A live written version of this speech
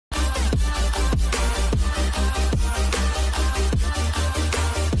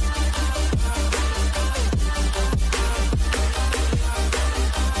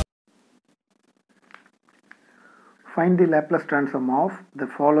Find the Laplace transform of the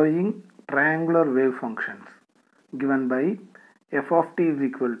following triangular wave functions given by f of t is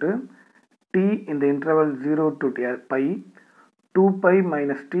equal to t in the interval 0 to pi, 2 pi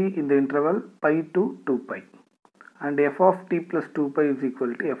minus t in the interval pi to 2 pi, and f of t plus 2 pi is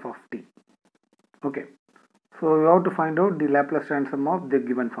equal to f of t. Okay, so we have to find out the Laplace transform of the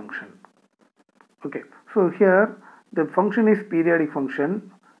given function. Okay, so here the function is periodic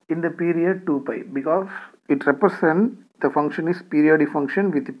function in the period 2 pi because it represents the function is periodic function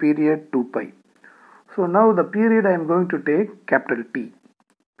with period 2 pi. So now the period I am going to take capital T.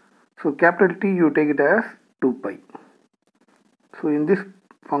 So capital T you take it as 2 pi. So in this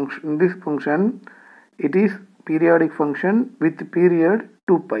function it is periodic function with period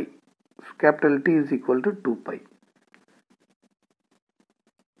 2 pi. So capital T is equal to 2 pi.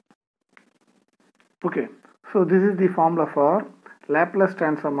 Okay, so this is the formula for Laplace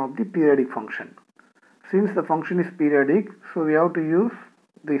transform of the periodic function. Since the function is periodic, so we have to use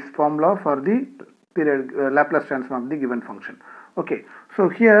this formula for the Laplace transform of the given function. Okay, so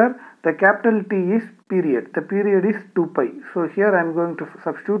here the capital T is period. The period is 2 pi. So here I am going to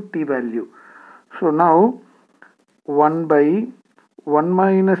substitute t value. So now 1 by 1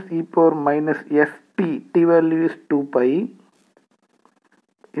 minus e power minus st, t value is 2 pi,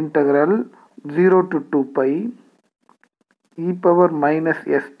 integral 0 to 2 pi e power minus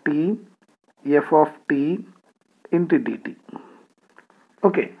st f of t into dt.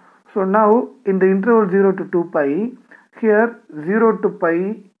 Okay, so now in the interval 0 to 2 pi, here 0 to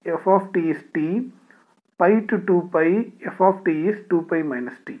pi f of t is t, pi to 2 pi f of t is 2 pi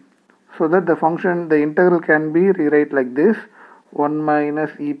minus t. So that the function, the integral can be rewrite like this: 1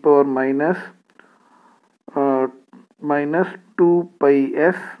 minus e power minus 2 pi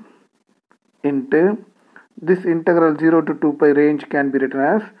s into this integral 0 to 2 pi range can be written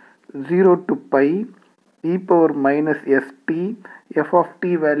as 0 to pi e power minus st, f of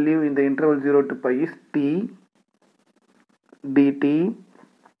t value in the interval 0 to pi is t dt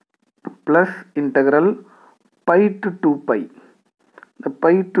plus integral pi to 2 pi. The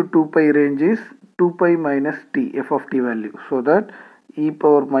pi to 2 pi range is 2 pi minus t, f of t value. So that e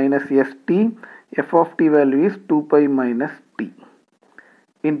power minus st, f of t value is 2 pi minus t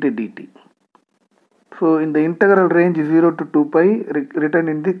into dt. So in the integral range 0 to 2 pi written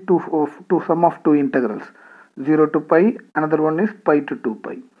in the sum of two integrals, 0 to pi, another one is pi to 2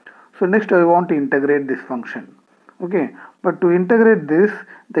 pi. So next I want to integrate this function. Okay, but to integrate this,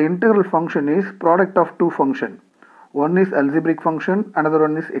 the integral function is product of two functions. One is algebraic function, another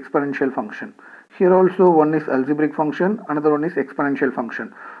one is exponential function. Here also one is algebraic function, another one is exponential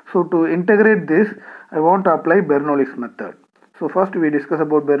function. So to integrate this, I want to apply Bernoulli's method. So first we discuss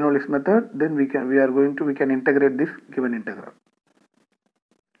about Bernoulli's method, then we can integrate this given integral.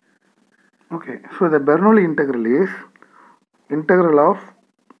 Okay, so the Bernoulli integral is integral of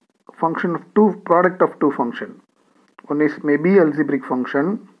function of two product of two function. One is maybe algebraic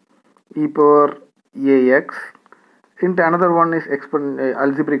function e power ax into another one is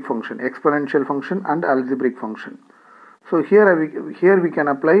algebraic function, exponential function and algebraic function. So here we can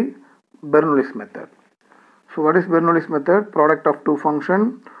apply Bernoulli's method. So what is Bernoulli's method? Product of two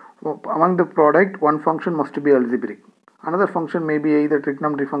function. Among the product, one function must be algebraic. Another function may be either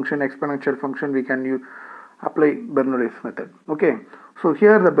trigonometry function, exponential function. We can apply Bernoulli's method. Okay. So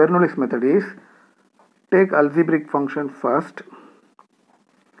here the Bernoulli's method is take algebraic function first,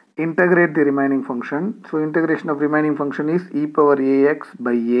 integrate the remaining function. So integration of remaining function is e power ax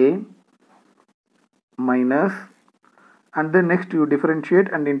by a minus, and then next you differentiate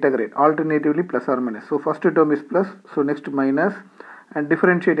and integrate alternatively plus or minus. So first term is plus, so next minus, and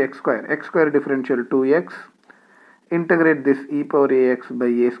differentiate x square differential 2x, integrate this e power ax by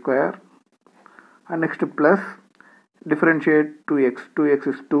a square, and next plus, differentiate 2x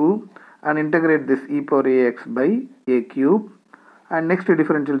is 2, and integrate this e power ax by a cube, and next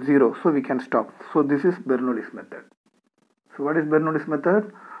differential 0, so we can stop. So this is Bernoulli's method. So what is Bernoulli's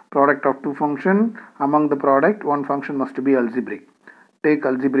method? Product of two function. Among the product, one function must be algebraic. Take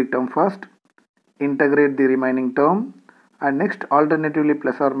algebraic term first, integrate the remaining term, and next alternatively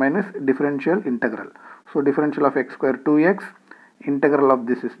plus or minus differential integral. So differential of x square 2x, integral of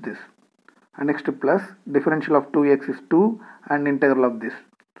this is this, and next plus differential of 2x is 2 and integral of this.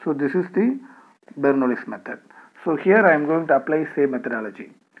 So this is the Bernoulli's method. So here I am going to apply same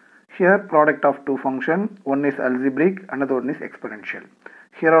methodology. Here product of two function, one is algebraic, another one is exponential.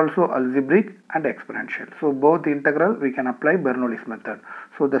 Here also algebraic and exponential. So both integral we can apply Bernoulli's method.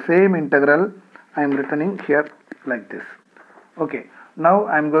 So the same integral I am writing here like this. Okay, now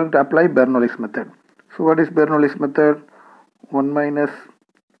I am going to apply Bernoulli's method. So what is Bernoulli's method? 1 minus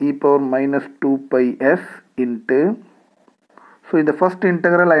e power minus 2 pi s into So in the first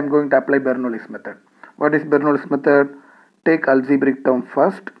integral I am going to apply Bernoulli's method. What is Bernoulli's method? Take algebraic term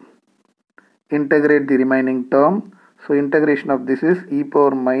first, integrate the remaining term. So integration of this is e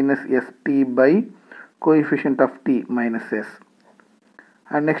power minus st by coefficient of t minus s.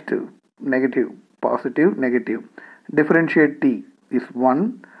 And next negative, positive, negative. Differentiate t is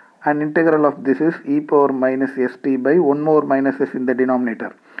 1 and integral of this is e power minus st by 1 more minus s in the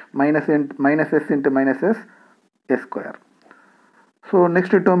denominator. Minus s into minus s, s square. So next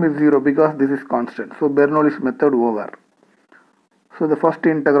term is 0 because this is constant. So Bernoulli's method over. So the first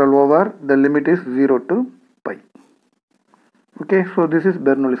integral over, the limit is 0 to pi. Okay, so this is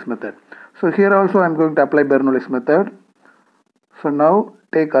Bernoulli's method. So here also I am going to apply Bernoulli's method. So now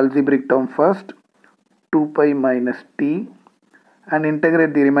take algebraic term first, 2 pi minus t, and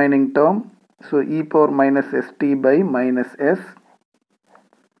integrate the remaining term. So e power minus st by minus s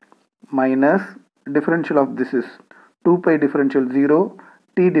minus differential of this is 2 pi differential 0,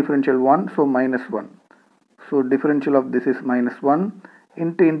 t differential 1, so minus 1. So differential of this is minus 1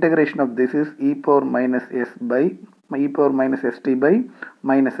 into integration of this is e power minus s by e power minus st by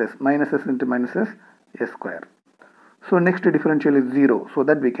minus s into minus s, s square. So next differential is 0, so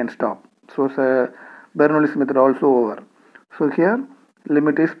that we can stop. So Bernoulli's method also over. So here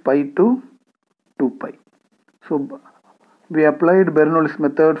limit is pi to 2 pi. So we applied Bernoulli's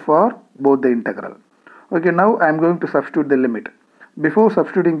method for both the integral. Okay, now I am going to substitute the limit. Before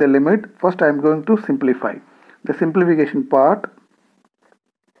substituting the limit, first I am going to simplify. The simplification part,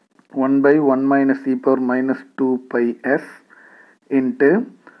 1 by 1 minus e power minus 2 pi s into,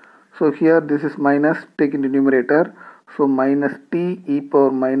 so here this is minus, take into numerator, so minus t e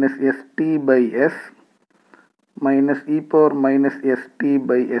power minus st by s minus e power minus st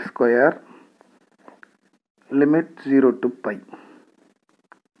by s square, limit 0 to pi,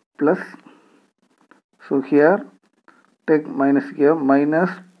 plus, so here take minus here, minus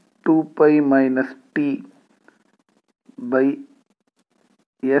 2 pi minus t by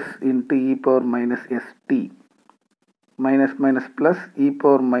s into e power minus st, minus minus plus e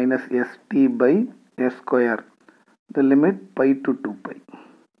power minus st by s square, the limit pi to 2 pi.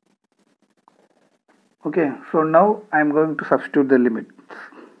 Okay, so now I am going to substitute the limits.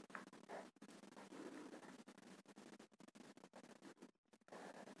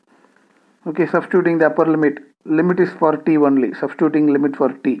 Okay, substituting the upper limit. Limit is for t only. Substituting limit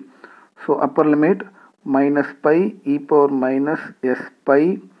for t. So upper limit minus pi e power minus s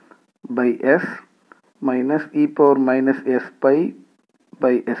pi by s minus e power minus s pi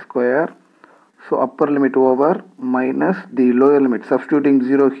by s square. So upper limit over minus the lower limit. Substituting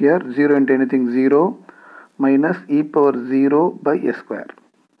 0 here. 0 into anything 0 minus e power 0 by s square.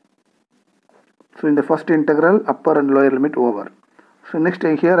 So in the first integral, upper and lower limit over. So next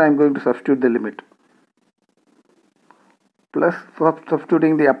here I am going to substitute the limit. Plus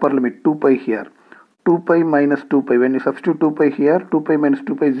substituting the upper limit 2 pi here. 2 pi minus 2 pi. When you substitute 2 pi here, 2 pi minus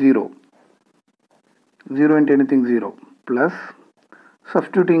 2 pi 0. 0 into anything 0. Plus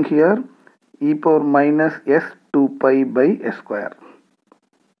substituting here e power minus s 2 pi by s square.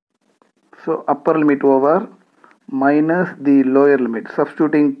 So upper limit over minus the lower limit.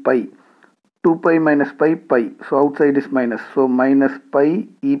 Substituting pi. 2 pi minus pi, pi. So outside is minus. So minus pi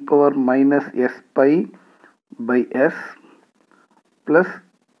e power minus s pi by s plus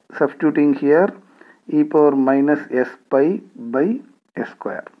substituting here e power minus s pi by s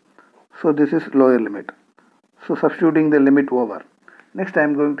square. So this is lower limit. So substituting the limit over. Next I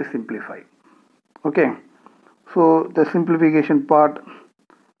am going to simplify. Okay. So the simplification part.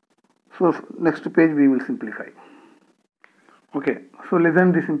 So next page we will simplify. Okay. So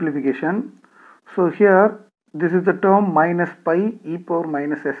listen the simplification. So here this is the term minus pi e power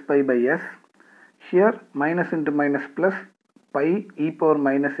minus s pi by s. Here minus into minus plus pi e power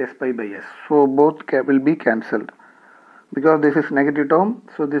minus s pi by s. So both will be cancelled because this is negative term.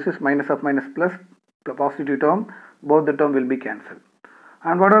 So this is minus of minus plus the positive term. Both the term will be cancelled.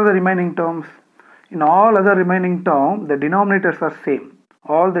 And what are the remaining terms? In all other remaining term, the denominators are same.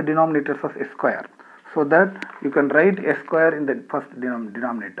 All the denominators of s square. So that you can write s square in the first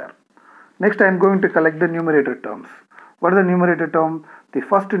denominator. Next I am going to collect the numerator terms. What is the numerator term? The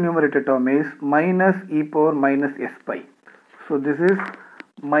first numerator term is minus e power minus s pi. So this is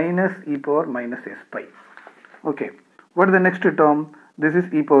minus e power minus s pi. Okay. What is the next term? This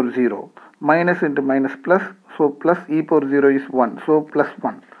is e power 0. Minus into minus plus. So plus e power 0 is 1. So plus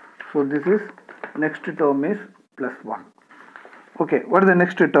 1. So this is next term is plus 1. Okay. What is the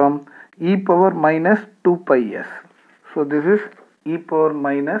next term? E power minus 2 pi s. So this is e power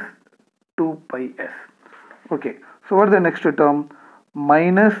minus 2 pi s. Okay. So what is the next term?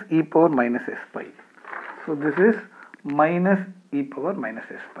 Minus e power minus s pi. So this is minus e power minus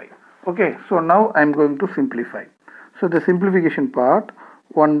s pi. Okay, so now I am going to simplify. So the simplification part,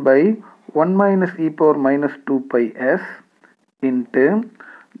 1 by 1 minus e power minus 2 pi s into,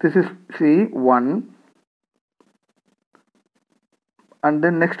 this is see 1, and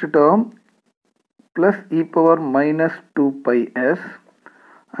then next term plus e power minus 2 pi s,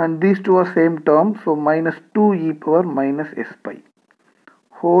 and these two are same term, so minus 2 e power minus s pi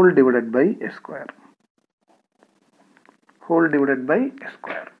whole divided by s square. Whole divided by s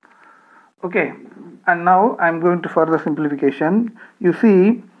square. Okay, and now I am going to further simplification. You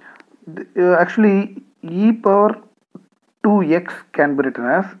see, actually e power 2x can be written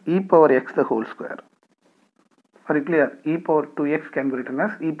as e power x the whole square. Are you clear? E power 2x can be written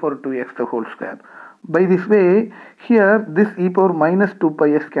as e power 2x the whole square. By this way, here this e power minus 2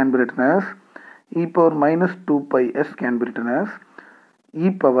 pi s can be written as e power minus 2 pi s can be written as e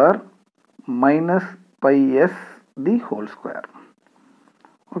power minus pi s the whole square.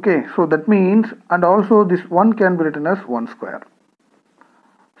 Okay, so that means, and also this 1 can be written as 1 square.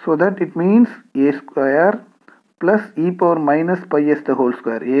 So that it means a square plus e power minus pi s the whole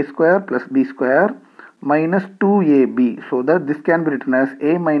square, a square plus b square minus 2ab. So that this can be written as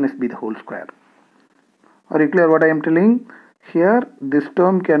a minus b the whole square. Are you clear what I am telling? Here this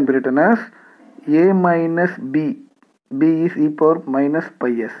term can be written as a minus b. b is e power minus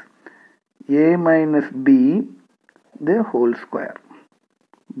pi s. a minus b the whole square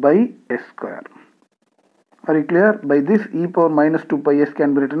by s square. Are you clear? By this e power minus 2 pi s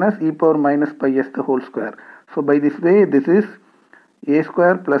can be written as e power minus pi s the whole square. So by this way, this is a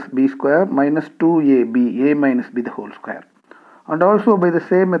square plus b square minus 2ab, a minus b the whole square. And also by the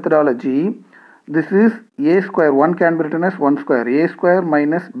same methodology, this is a square, 1 can be written as 1 square, a square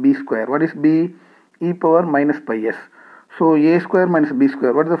minus b square. What is b? E power minus pi s. So a square minus b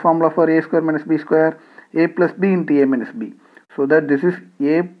square. What is the formula for a square minus b square? A plus b into a minus b. So that this is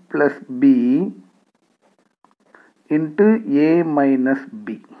a plus b into a minus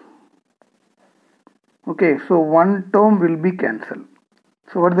b. Okay, so one term will be cancelled.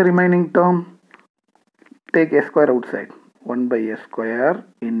 So what is the remaining term? Take s square outside. 1 by s square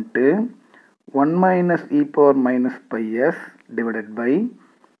into 1 minus e power minus pi s divided by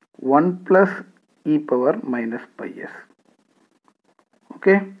 1 plus e power minus pi s.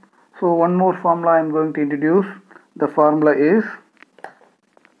 Okay, so one more formula I am going to introduce. The formula is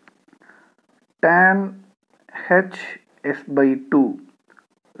tan h s by 2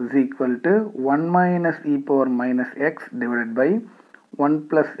 is equal to 1 minus e power minus x divided by 1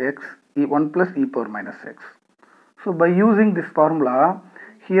 plus e power minus x. So by using this formula,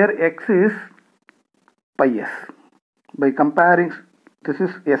 here x is pi s. By comparing, this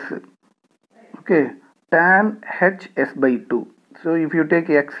is s. Okay, tan h s by 2. So if you take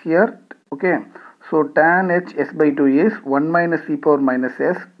x here, okay, so tan h s by 2 is 1 minus e power minus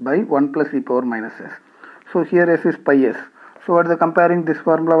s by 1 plus e power minus s. So here s is pi s. So what is the comparing this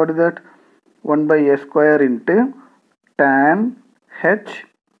formula? What is that? 1 by s square into tan h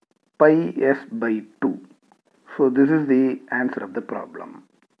pi s by 2. So this is the answer of the problem.